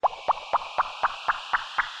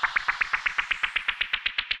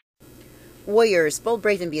Warriors, bold,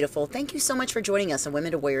 brave, and beautiful, thank you so much for joining us on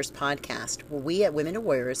Women to Warriors podcast, where we at Women to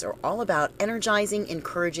Warriors are all about energizing,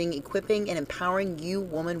 encouraging, equipping, and empowering you,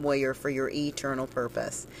 woman warrior, for your eternal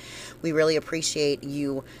purpose. We really appreciate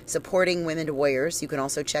you supporting Women to Warriors. You can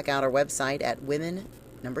also check out our website at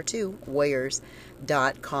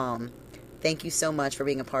women2warriors.com. Thank you so much for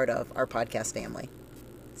being a part of our podcast family.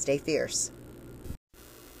 Stay fierce.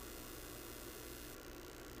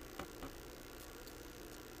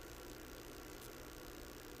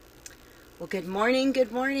 Well, good morning,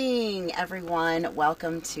 everyone.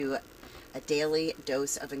 Welcome to a daily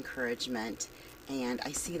dose of encouragement. And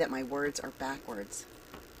I see that my words are backwards.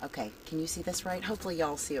 Okay, can you see this right? Hopefully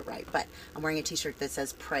y'all see it right. But I'm wearing a t-shirt that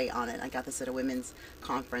says pray on it. I got this at a women's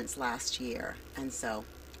conference last year. And so,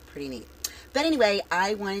 pretty neat. But anyway,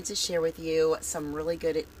 I wanted to share with you some really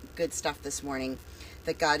good stuff this morning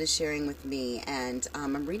that God is sharing with me. And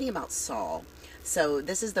I'm reading about Saul. So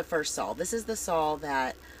this is the first Saul. This is the Saul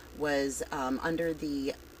that was under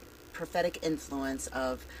the prophetic influence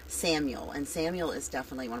of Samuel. And Samuel is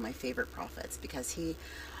definitely one of my favorite prophets because he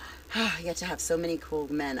got to have so many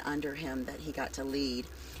cool men under him that he got to lead.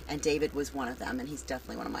 And David was one of them, and he's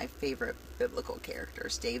definitely one of my favorite biblical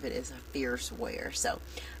characters. David is a fierce warrior, so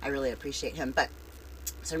I really appreciate him.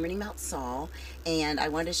 So I'm reading about Saul, and I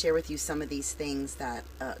wanted to share with you some of these things that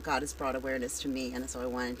God has brought awareness to me, and so I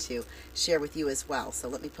wanted to share with you as well. So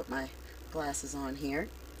let me put my glasses on here.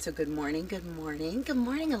 So good morning,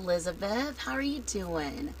 Elizabeth. How are you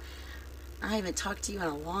doing? I haven't talked to you in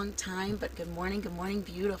a long time, but good morning,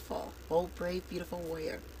 beautiful. Bold, brave, beautiful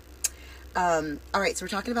warrior. All right, so we're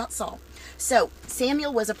talking about Saul. So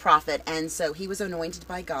Samuel was a prophet, and so he was anointed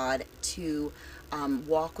by God to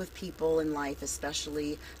walk with people in life,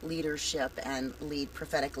 especially leadership, and lead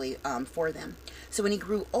prophetically for them. So when he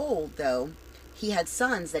grew old, though, he had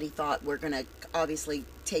sons that he thought were going to obviously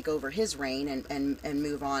take over his reign and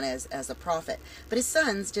move on as a prophet. But his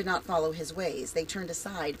sons did not follow his ways. They turned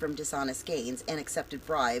aside from dishonest gains and accepted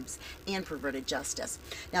bribes and perverted justice.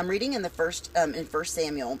 Now I'm reading in the in 1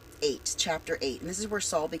 Samuel 8, chapter 8, and this is where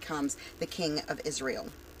Saul becomes the king of Israel.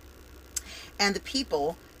 And the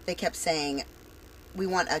people, they kept saying, we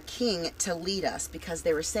want a king to lead us, because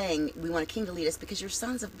they were saying, we want a king to lead us because your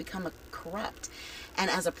sons have become corrupt. And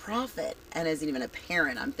as a prophet, and as even a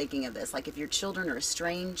parent, I'm thinking of this, like if your children are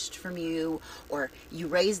estranged from you, or you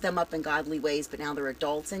raise them up in godly ways, but now they're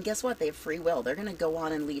adults, and guess what? They have free will. They're going to go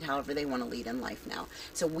on and lead however they want to lead in life now.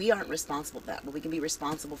 So we aren't responsible for that. What we can be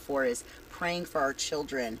responsible for is praying for our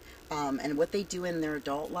children, and what they do in their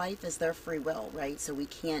adult life is their free will, right? So we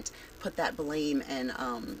can't put that blame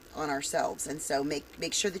on ourselves. And so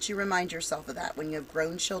make sure that you remind yourself of that when you have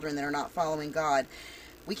grown children that are not following God.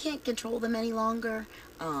 We can't control them any longer,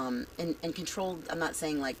 and control, I'm not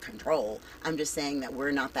saying like control, I'm just saying that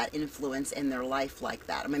we're not that influence in their life like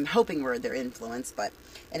that. I mean, I'm hoping we're their influence, but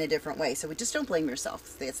in a different way. So we just don't blame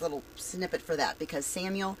yourself. It's a little snippet for that, because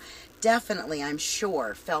Samuel definitely, I'm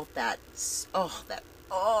sure, felt that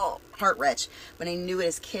heart wrench when he knew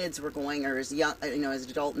his kids were going, or his young, his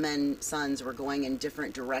adult sons were going in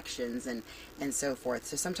different directions and so forth.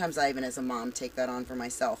 So sometimes I, even as a mom, take that on for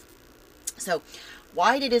myself. So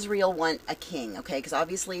why did Israel want a king? Okay, because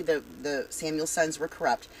obviously the Samuel's sons were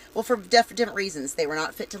corrupt. Well, for different reasons. They were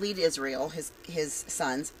not fit to lead Israel, his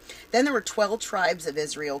sons. Then there were 12 tribes of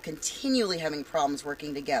Israel continually having problems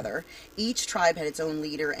working together. Each tribe had its own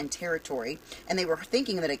leader and territory, and they were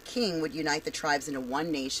thinking that a king would unite the tribes into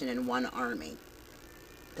one nation and one army.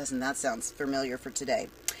 Doesn't that sound familiar for today?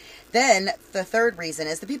 Then the third reason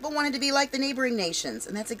is the people wanted to be like the neighboring nations,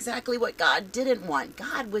 and that's exactly what God didn't want.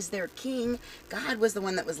 God was their king. God was the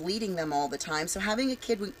one that was leading them all the time. So having a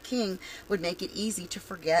king would make it easy to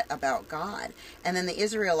forget about God. And then the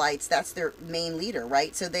Israelites, that's their main leader,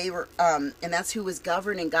 right? So they were, and that's who was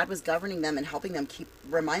governing. God was governing them and helping them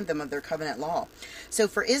remind them of their covenant law. So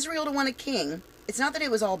for Israel to want a king, it's not that it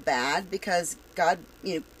was all bad, because God,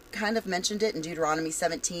 kind of mentioned it in Deuteronomy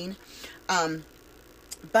 17.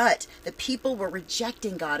 But the people were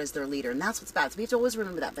rejecting God as their leader, and that's what's bad. So we have to always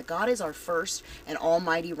remember that God is our first and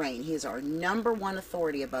almighty reign. He is our number one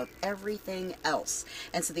authority above everything else.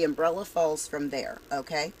 And so the umbrella falls from there,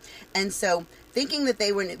 okay? And so thinking that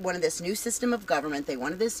they wanted this new system of government, they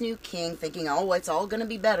wanted this new king, thinking, oh, it's all going to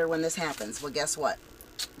be better when this happens. Well, guess what?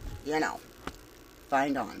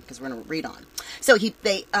 Find on, because we're going to read on. So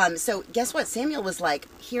so guess what? Samuel was like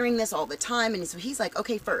hearing this all the time, and so he's like,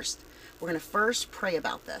 okay, we're going to first pray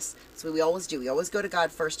about this. That's what we always do. We always go to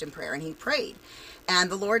God first in prayer. And he prayed.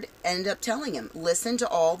 And the Lord ended up telling him, listen to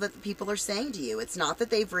all that the people are saying to you. It's not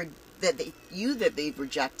that they've that they've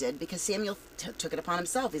rejected, because Samuel took it upon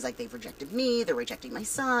himself. He's like, they've rejected me, they're rejecting my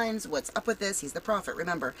sons, what's up with this? He's the prophet,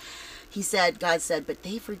 remember. God said, but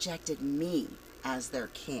they've rejected me as their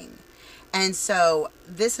king. And so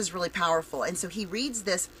this is really powerful. And so he reads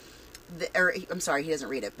this, he doesn't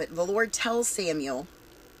read it, but the Lord tells Samuel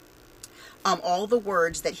all the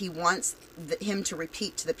words that he wants him to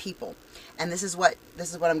repeat to the people. And this is what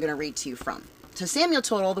I'm going to read to you from. So Samuel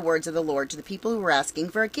told all the words of the Lord to the people who were asking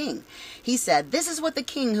for a king. He said, this is what the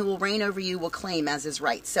king who will reign over you will claim as his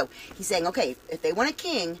right. So he's saying, okay, if they want a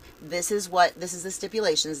king, this is the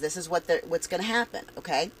stipulations, this is what's going to happen,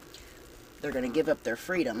 okay? They're going to give up their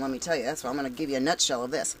freedom, let me tell you. That's why I'm going to give you a nutshell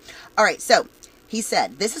of this. All right, so he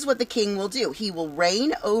said, this is what the king will do. He will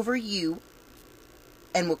reign over you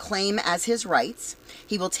and will claim as his rights.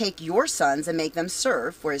 He will take your sons and make them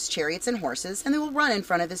serve for his chariots and horses, and they will run in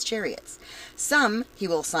front of his chariots. Some he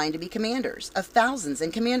will assign to be commanders of thousands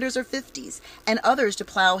and commanders of 50s, and others to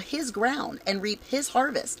plow his ground and reap his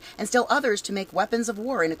harvest, and still others to make weapons of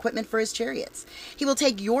war and equipment for his chariots. He will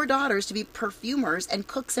take your daughters to be perfumers and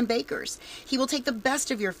cooks and bakers. He will take the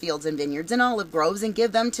best of your fields and vineyards and olive groves and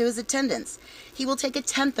give them to his attendants. He will take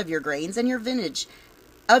 1/10 of your grains and your vintage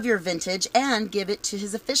and give it to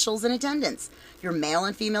his officials and attendants. Your male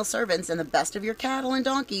and female servants and the best of your cattle and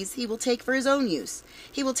donkeys he will take for his own use.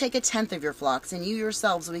 He will take 1/10 of your flocks, and you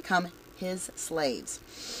yourselves will become his slaves.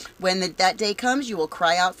 When that day comes, you will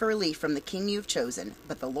cry out for relief from the king you have chosen,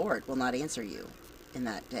 but the Lord will not answer you in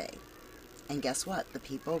that day. And guess what? The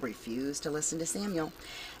people refused to listen to Samuel.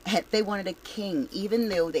 They wanted a king, even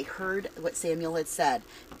though they heard what Samuel had said.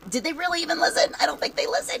 Did they really even listen? I don't think they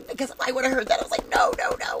listened, because if I would have heard that, I was like, no,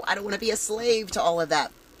 I don't want to be a slave to all of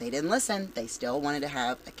that. They didn't listen. They still wanted to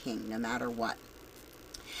have a king, no matter what.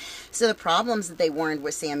 So the problems that they warned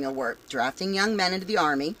with Samuel were drafting young men into the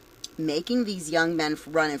army, making these young men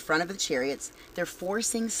run in front of the chariots. They're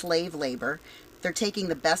forcing slave labor. They're taking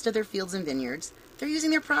the best of their fields and vineyards. They're using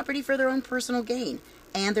their property for their own personal gain.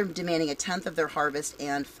 And they're demanding 1/10 of their harvest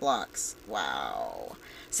and flocks. Wow.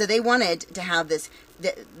 So they wanted to have this,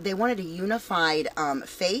 they wanted a unified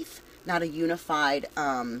faith, not a unified,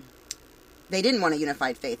 they didn't want a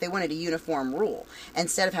unified faith. They wanted a uniform rule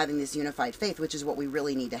instead of having this unified faith, which is what we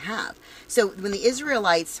really need to have. So when the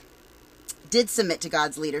Israelites did submit to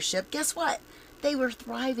God's leadership, guess what? They were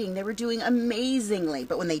thriving. They were doing amazingly.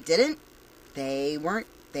 But when they didn't, they weren't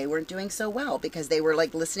doing so well, because they were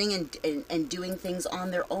like listening and doing things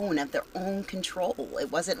on their own, at their own control. It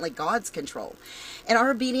wasn't like God's control. And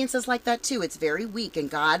our obedience is like that too. It's very weak. And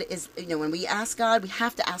God is, when we ask God, we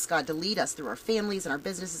have to ask God to lead us through our families and our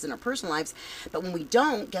businesses and our personal lives. But when we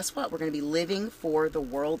don't, guess what? We're going to be living for the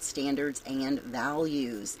world's standards and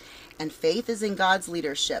values. And faith is in God's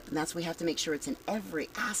leadership. And that's why we have to make sure it's in every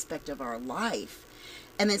aspect of our life.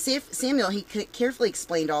 And then Samuel, he carefully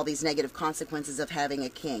explained all these negative consequences of having a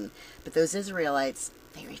king. But those Israelites,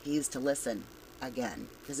 they refused to listen again.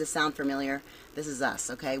 Does this sound familiar? This is us,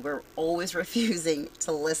 okay? We're always refusing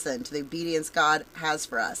to listen to the obedience God has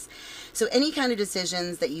for us. So any kind of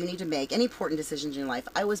decisions that you need to make, any important decisions in your life,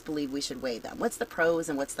 I always believe we should weigh them. What's the pros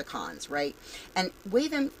and what's the cons, right? And weigh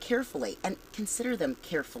them carefully and consider them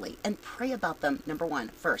carefully and pray about them, number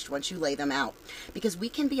one, first, once you lay them out. Because we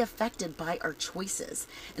can be affected by our choices.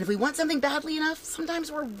 And if we want something badly enough, sometimes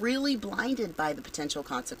we're really blinded by the potential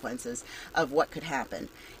consequences of what could happen.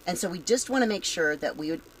 And so we just want to make sure that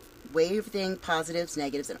we would weigh everything, positives,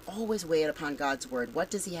 negatives, and always weigh it upon God's word. What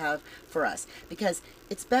does he have for us? Because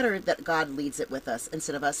it's better that God leads it with us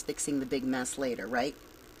instead of us fixing the big mess later, right?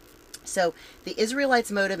 So the Israelites'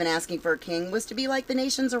 motive in asking for a king was to be like the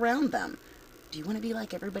nations around them. Do you want to be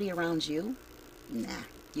like everybody around you? Nah,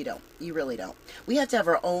 you don't. You really don't. We have to have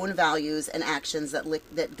our own values and actions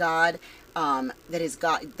that God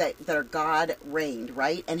that are God reigned,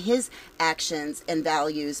 right? And his actions and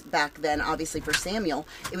values back then, obviously for Samuel,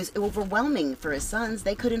 it was overwhelming for his sons.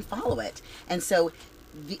 They couldn't follow it. And so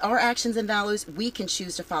our actions and values, we can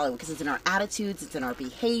choose to follow, because it's in our attitudes, it's in our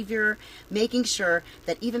behavior, making sure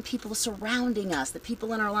that even people surrounding us, the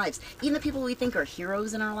people in our lives, even the people we think are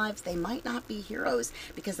heroes in our lives, they might not be heroes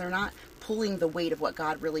because they're not pulling the weight of what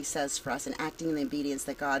God really says for us and acting in the obedience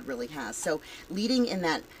that God really has. So leading in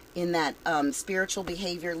that spiritual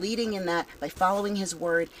behavior, leading in that by following his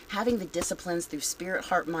word, having the disciplines through spirit,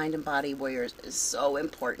 heart, mind, and body warriors is so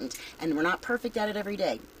important. And we're not perfect at it every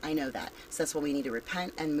day. I know that. So that's why we need to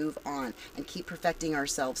repent and move on and keep perfecting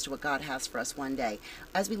ourselves to what God has for us one day.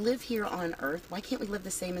 As we live here on earth, why can't we live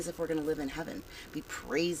the same as if we're going to live in heaven? Be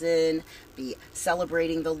praising, be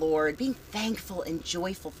celebrating the Lord, being thankful and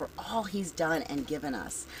joyful for all he's done and given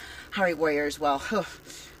us. All right, warriors, well,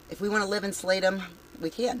 if we want to live in Slatem, we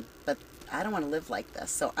can, but I don't want to live like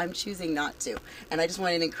this, so I'm choosing not to. And I just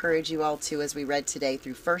wanted to encourage you all to, as we read today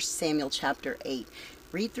through 1 Samuel chapter 8,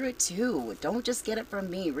 read through it too. Don't just get it from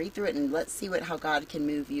me. Read through it and let's see how God can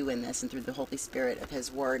move you in this and through the Holy Spirit of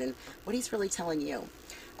His Word and what He's really telling you.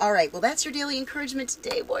 All right, well, that's your daily encouragement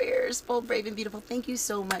today, warriors. Bold, brave, and beautiful. Thank you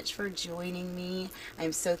so much for joining me.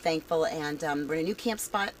 I'm so thankful, and we're in a new camp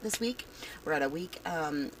spot this week. We're at a week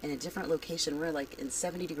in a different location. We're like in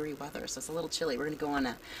 70-degree weather, so it's a little chilly. We're going to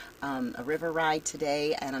go on a river ride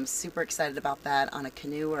today, and I'm super excited about that, on a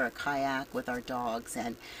canoe or a kayak with our dogs,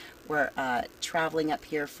 and we're traveling up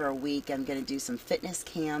here for a week. I'm going to do some fitness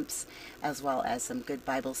camps as well as some good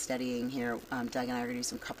Bible studying here. Doug and I are going to do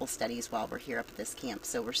some couple studies while we're here up at this camp,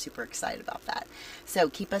 so we're super excited about that. So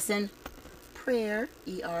keep us in prayer,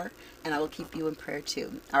 ER, and I will keep you in prayer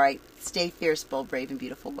too. All right, stay fierce, bold, brave, and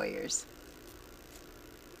beautiful warriors.